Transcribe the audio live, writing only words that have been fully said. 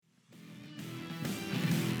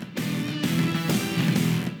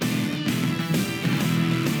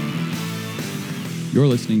You're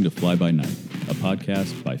listening to Fly By Night, a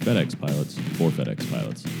podcast by FedEx pilots for FedEx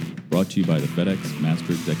pilots, brought to you by the FedEx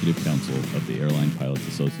Master Executive Council of the Airline Pilots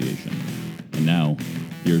Association. And now,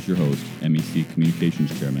 here's your host, MEC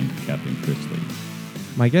Communications Chairman, Captain Chris Lee.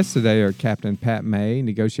 My guests today are Captain Pat May,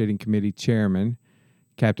 Negotiating Committee Chairman,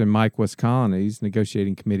 Captain Mike Wasconis,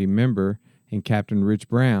 Negotiating Committee Member, and Captain Rich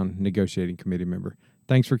Brown, Negotiating Committee Member.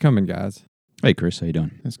 Thanks for coming, guys. Hey, Chris. How you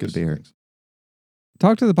doing? It's good to be here.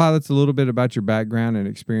 Talk to the pilots a little bit about your background and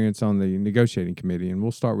experience on the negotiating committee, and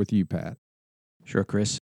we'll start with you, Pat. Sure,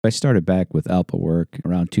 Chris. I started back with ALPA work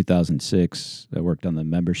around 2006. I worked on the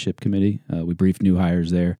membership committee. We briefed new hires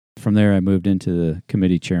there. From there, I moved into the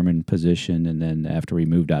committee chairman position, and then after we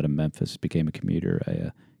moved out of Memphis, became a commuter. I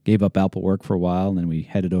gave up ALPA work for a while, and then we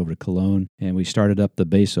headed over to Cologne, and we started up the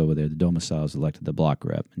base over there. The domiciles elected the block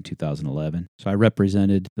rep in 2011. So I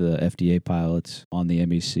represented the FDA pilots on the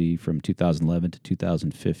MEC from 2011 to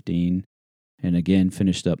 2015. And again,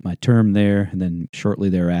 finished up my term there, and then shortly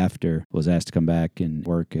thereafter was asked to come back and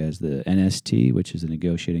work as the NST, which is the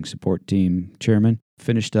Negotiating Support Team Chairman.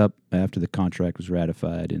 Finished up after the contract was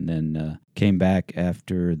ratified, and then came back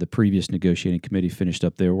after the previous negotiating committee finished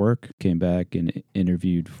up their work, came back and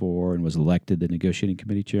interviewed for and was elected the Negotiating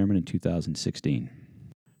Committee Chairman in 2016.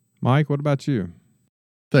 Mike, what about you?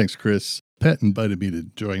 Thanks, Chris. Pat invited me to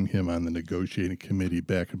join him on the negotiating committee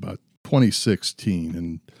back in about 2016,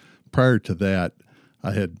 and prior to that,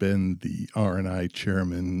 I had been the R&I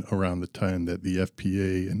chairman around the time that the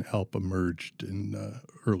FPA and ALPA merged in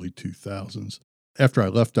early 2000s. After I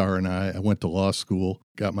left R&I went to law school,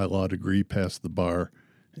 got my law degree, passed the bar,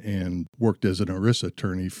 and worked as an ERISA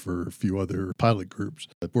attorney for a few other pilot groups.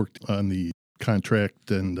 I worked on the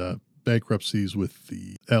contract and bankruptcies with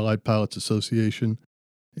the Allied Pilots Association,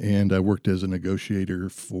 and I worked as a negotiator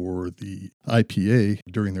for the IPA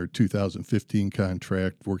during their 2015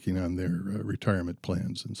 contract, working on their retirement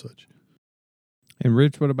plans and such. And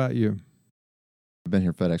Rich, what about you? I've been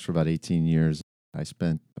here at FedEx for about 18 years. I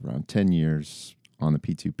spent around 10 years on the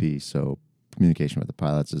P2P, so communication with the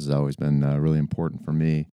pilots has always been really important for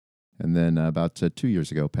me. And then about 2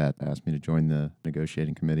 years ago, Pat asked me to join the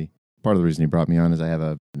negotiating committee. Part of the reason he brought me on is I have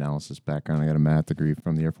an analysis background. I got a math degree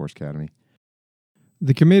from the Air Force Academy.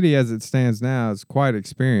 The committee, as it stands now, is quite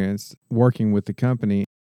experienced working with the company.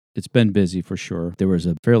 It's been busy for sure. There was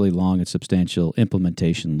a fairly long and substantial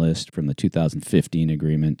implementation list from the 2015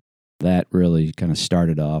 agreement. That really kind of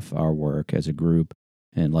started off our work as a group.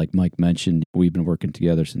 And like Mike mentioned, we've been working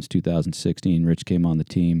together since 2016. Rich came on the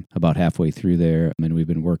team about halfway through there, and we've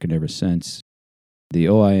been working ever since. The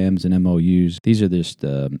OIMs and MOUs, these are just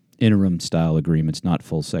interim style agreements, not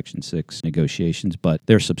full Section 6 negotiations, but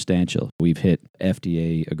they're substantial. We've hit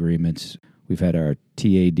FDA agreements. We've had our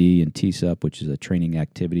TAD and TSUP, which is a training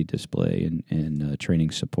activity display and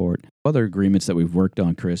training support. Other agreements that we've worked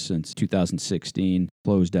on, Chris, since 2016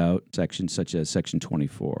 closed out sections such as Section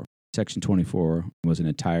 24. Section 24 was an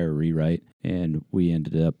entire rewrite, and we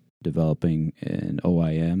ended up developing an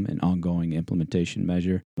OIM, an ongoing implementation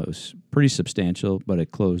measure. It was pretty substantial, but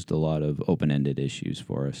it closed a lot of open-ended issues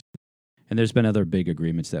for us. And there's been other big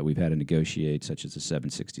agreements that we've had to negotiate, such as the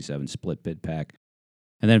 767 split bid pack.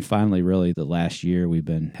 And then finally, really, the last year, we've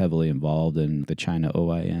been heavily involved in the China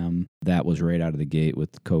OIM. That was right out of the gate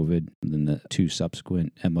with COVID, and then the two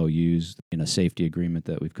subsequent MOUs in a safety agreement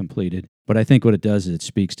that we've completed. But I think what it does is it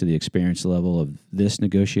speaks to the experience level of this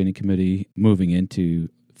negotiating committee moving into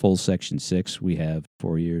full Section 6. We have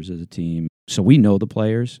 4 years as a team. So we know the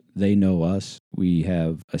players. They know us. We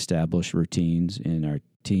have established routines, and our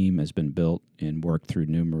team has been built and worked through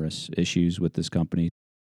numerous issues with this company.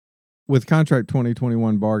 With Contract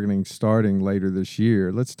 2021 bargaining starting later this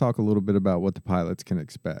year, let's talk a little bit about what the pilots can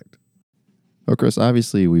expect. Well, Chris,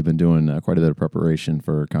 obviously we've been doing quite a bit of preparation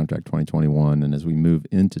for Contract 2021, and as we move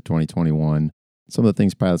into 2021, some of the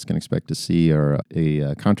things pilots can expect to see are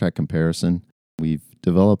a contract comparison. We've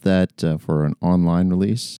developed that for an online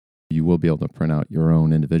release. You will be able to print out your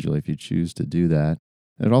own individually if you choose to do that.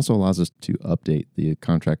 And it also allows us to update the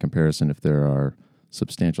contract comparison if there are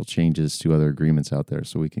substantial changes to other agreements out there,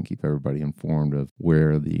 so we can keep everybody informed of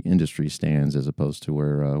where the industry stands as opposed to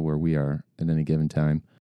where we are at any given time.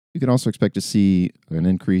 You can also expect to see an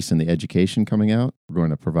increase in the education coming out. We're going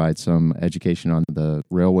to provide some education on the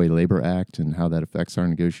Railway Labor Act and how that affects our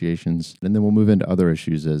negotiations. And then we'll move into other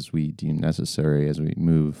issues as we deem necessary as we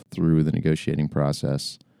move through the negotiating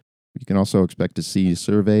process. You can also expect to see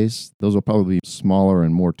surveys. Those will probably be smaller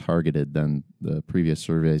and more targeted than the previous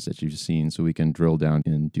surveys that you've seen, so we can drill down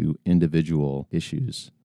into individual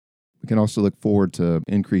issues. We can also look forward to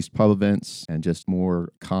increased pub events and just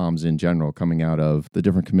more comms in general coming out of the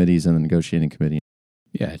different committees and the negotiating committee.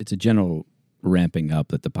 Yeah, it's a general ramping up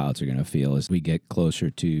that the pilots are going to feel as we get closer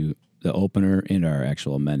to the opener and our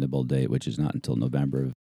actual amendable date, which is not until November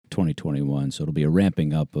of 2021. So it'll be a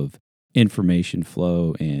ramping up of information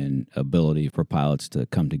flow and ability for pilots to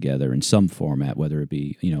come together in some format, whether it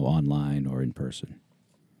be, online or in person.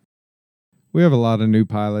 We have a lot of new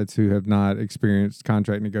pilots who have not experienced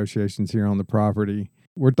contract negotiations here on the property.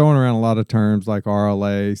 We're throwing around a lot of terms like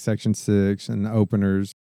RLA, Section 6, and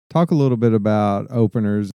openers. Talk a little bit about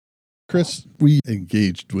openers. Chris, we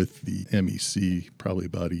engaged with the MEC probably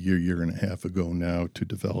about a year and a half ago now to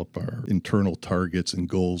develop our internal targets and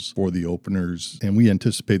goals for the openers. And we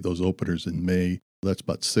anticipate those openers in May. That's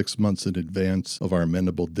about 6 months in advance of our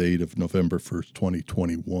amendable date of November 1st,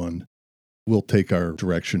 2021. We'll take our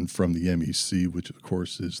direction from the MEC, which of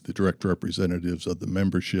course is the direct representatives of the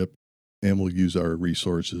membership, and we'll use our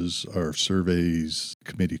resources, our surveys,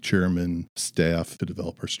 committee chairman, staff to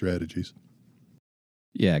develop our strategies.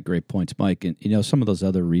 Yeah, great points, Mike. And, some of those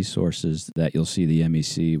other resources that you'll see the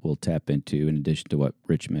MEC will tap into, in addition to what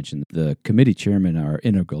Rich mentioned, the committee chairmen are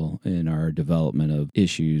integral in our development of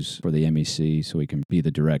issues for the MEC, so we can be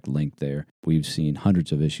the direct link there. We've seen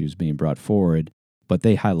hundreds of issues being brought forward, but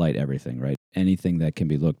they highlight everything, right? Anything that can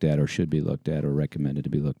be looked at or should be looked at or recommended to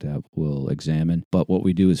be looked at, we'll examine. But what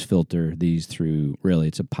we do is filter these through, really,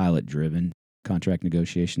 it's a pilot-driven contract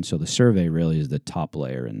negotiation. So the survey really is the top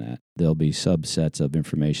layer in that. There'll be subsets of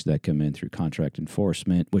information that come in through contract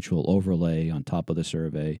enforcement, which will overlay on top of the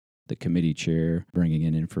survey, the committee chair bringing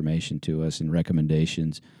in information to us and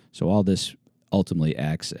recommendations. So all this ultimately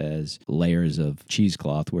acts as layers of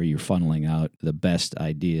cheesecloth where you're funneling out the best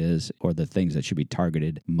ideas or the things that should be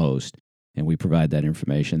targeted most. And we provide that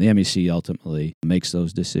information. The MEC ultimately makes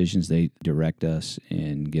those decisions. They direct us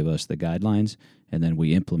and give us the guidelines, and then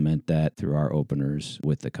we implement that through our openers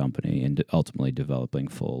with the company and ultimately developing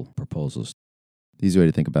full proposals. The easy way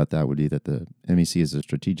to think about that would be that the MEC is a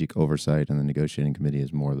strategic oversight and the negotiating committee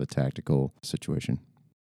is more of the tactical situation.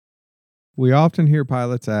 We often hear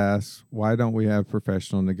pilots ask, why don't we have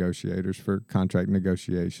professional negotiators for contract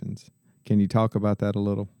negotiations? Can you talk about that a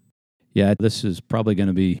little? Yeah, this is probably going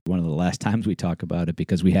to be one of the last times we talk about it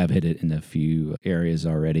because we have hit it in a few areas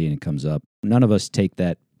already and it comes up. None of us take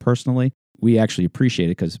that personally. We actually appreciate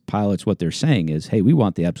it because pilots, what they're saying is, hey, we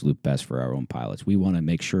want the absolute best for our own pilots. We want to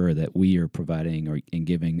make sure that we are providing and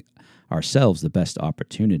giving ourselves the best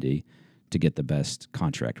opportunity to get the best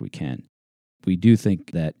contract we can. We do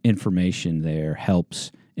think that information there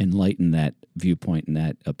helps enlighten that viewpoint and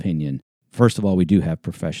that opinion. First of all, we do have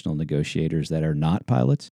professional negotiators that are not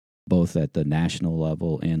pilots, both at the national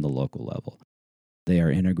level and the local level. They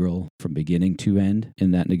are integral from beginning to end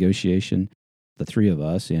in that negotiation. The three of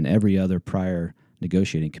us and every other prior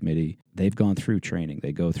negotiating committee, they've gone through training.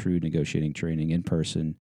 They go through negotiating training in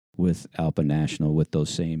person with ALPA National, with those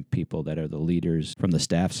same people that are the leaders from the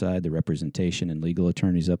staff side, the representation and legal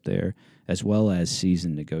attorneys up there, as well as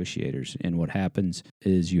seasoned negotiators. And what happens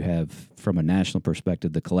is you have, from a national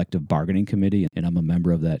perspective, the collective bargaining committee, and I'm a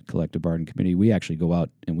member of that collective bargaining committee. We actually go out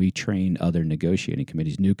and we train other negotiating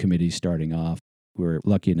committees, new committees starting off. We're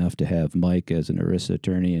lucky enough to have Mike as an ERISA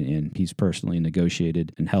attorney, and he's personally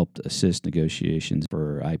negotiated and helped assist negotiations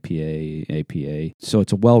for IPA, APA. So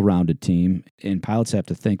it's a well-rounded team, and pilots have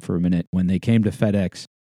to think for a minute. When they came to FedEx,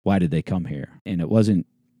 why did they come here? And it wasn't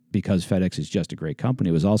because FedEx is just a great company.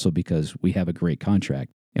 It was also because we have a great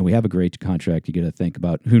contract. And we have a great contract. You got to think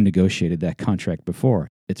about who negotiated that contract before.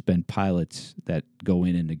 It's been pilots that go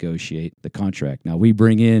in and negotiate the contract. Now, we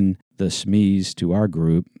bring in the SMEs to our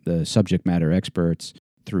group, the subject matter experts,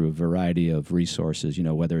 through a variety of resources,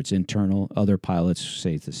 whether it's internal, other pilots,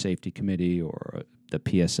 say the safety committee or the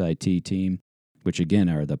PSIT team, which again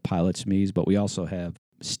are the pilot SMEs, but we also have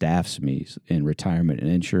staff SMEs in retirement and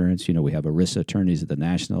insurance. We have ERISA attorneys at the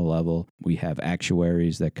national level. We have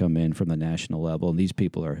actuaries that come in from the national level. And these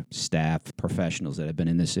people are staff professionals that have been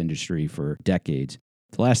in this industry for decades.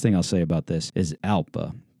 The last thing I'll say about this is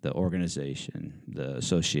ALPA, the organization, the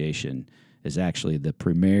association, is actually the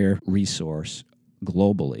premier resource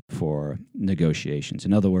globally for negotiations.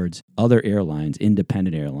 In other words, other airlines,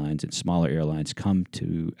 independent airlines and smaller airlines come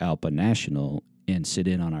to ALPA National and sit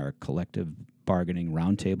in on our collective bargaining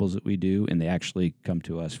roundtables that we do, and they actually come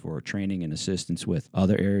to us for training and assistance with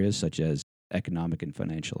other areas such as economic and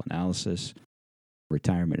financial analysis,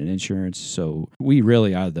 retirement and insurance. So we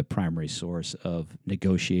really are the primary source of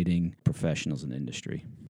negotiating professionals in the industry.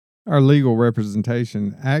 Our legal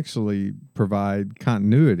representation actually provide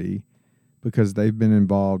continuity because they've been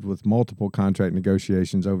involved with multiple contract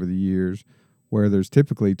negotiations over the years where there's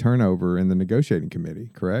typically turnover in the negotiating committee,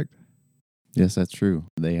 correct? Yes, that's true.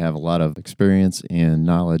 They have a lot of experience and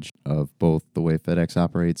knowledge of both the way FedEx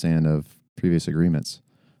operates and of previous agreements.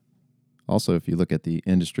 Also, if you look at the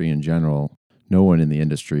industry in general, no one in the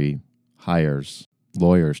industry hires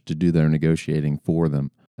lawyers to do their negotiating for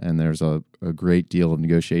them. And there's a great deal of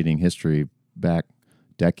negotiating history back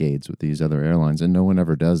decades with these other airlines, and no one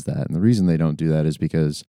ever does that. And the reason they don't do that is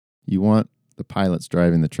because you want the pilots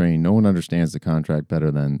driving the train. No one understands the contract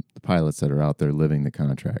better than the pilots that are out there living the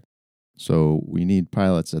contract. So we need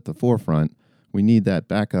pilots at the forefront. We need that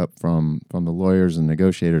backup from the lawyers and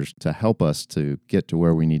negotiators to help us to get to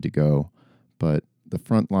where we need to go. But the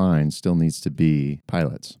front line still needs to be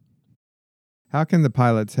pilots. How can the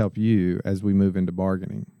pilots help you as we move into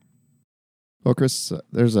bargaining? Well, Chris,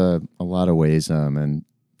 there's a lot of ways, and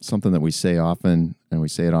something that we say often, and we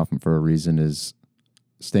say it often for a reason, is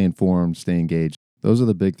stay informed, stay engaged. Those are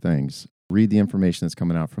the big things. Read the information that's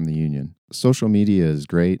coming out from the union. Social media is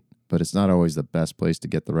great, but it's not always the best place to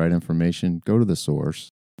get the right information. Go to the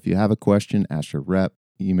source. If you have a question, ask your rep,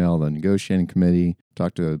 email the negotiating committee,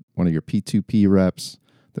 talk to one of your P2P reps.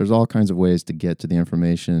 There's all kinds of ways to get to the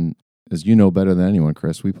information. As you know better than anyone,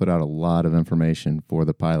 Chris, we put out a lot of information for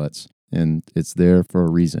the pilots, and it's there for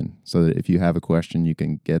a reason, so that if you have a question, you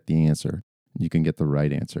can get the answer. You can get the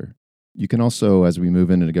right answer. You can also, as we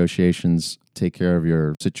move into negotiations, take care of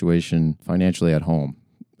your situation financially at home.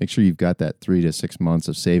 Make sure you've got that 3 to 6 months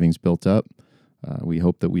of savings built up. We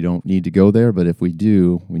hope that we don't need to go there, but if we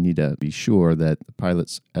do, we need to be sure that the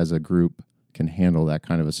pilots as a group can handle that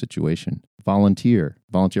kind of a situation. Volunteer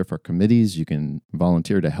for committees. You can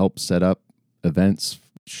volunteer to help set up events,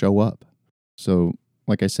 show up. So,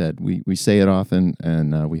 like I said, we say it often,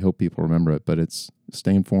 and we hope people remember it, but it's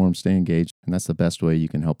stay informed, stay engaged, and that's the best way you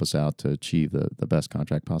can help us out to achieve the best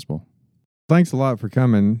contract possible. Thanks a lot for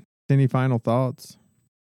coming. Any final thoughts?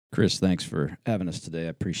 Chris, thanks for having us today. I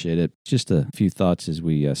appreciate it. Just a few thoughts as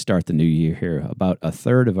we start the new year here. About a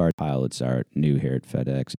third of our pilots are new here at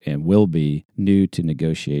FedEx and will be new to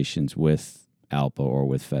negotiations with ALPA or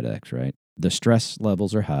with FedEx, right? The stress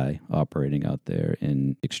levels are high operating out there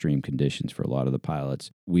in extreme conditions for a lot of the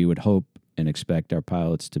pilots. We would hope and expect our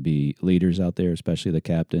pilots to be leaders out there, especially the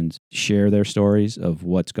captains, share their stories of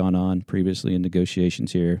what's gone on previously in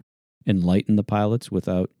negotiations here, enlighten the pilots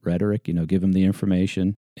without rhetoric, give them the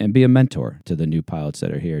information, and be a mentor to the new pilots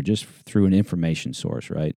that are here just through an information source,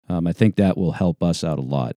 right? I think that will help us out a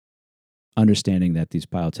lot. Understanding that these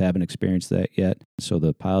pilots haven't experienced that yet, so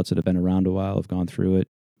the pilots that have been around a while have gone through it.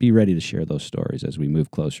 Be ready to share those stories as we move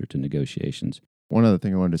closer to negotiations. One other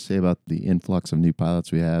thing I wanted to say about the influx of new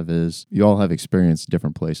pilots we have is you all have experienced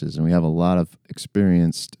different places, and we have a lot of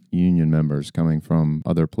experienced union members coming from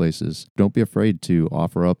other places. Don't be afraid to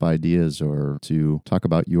offer up ideas or to talk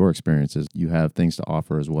about your experiences. You have things to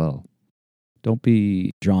offer as well. Don't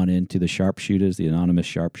be drawn into the sharpshooters, the anonymous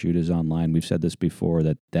sharpshooters online. We've said this before,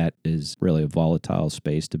 that is really a volatile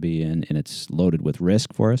space to be in, and it's loaded with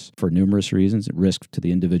risk for us for numerous reasons. Risk to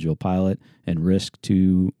the individual pilot and risk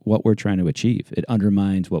to what we're trying to achieve. It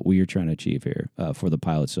undermines what we are trying to achieve here for the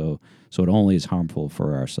pilot, so it only is harmful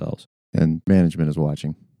for ourselves. And management is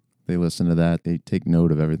watching. They listen to that. They take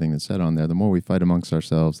note of everything that's said on there. The more we fight amongst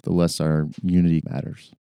ourselves, the less our unity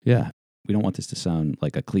matters. Yeah. We don't want this to sound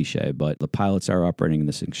like a cliche, but the pilots are operating in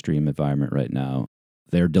this extreme environment right now.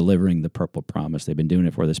 They're delivering the Purple Promise. They've been doing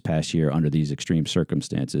it for this past year under these extreme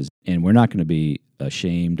circumstances. And we're not going to be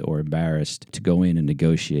ashamed or embarrassed to go in and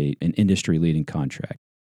negotiate an industry-leading contract.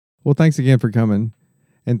 Well, thanks again for coming.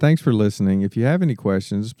 And thanks for listening. If you have any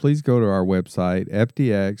questions, please go to our website,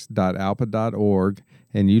 fdx.alpa.org,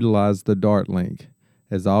 and utilize the DART link.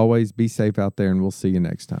 As always, be safe out there, and we'll see you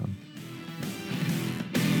next time.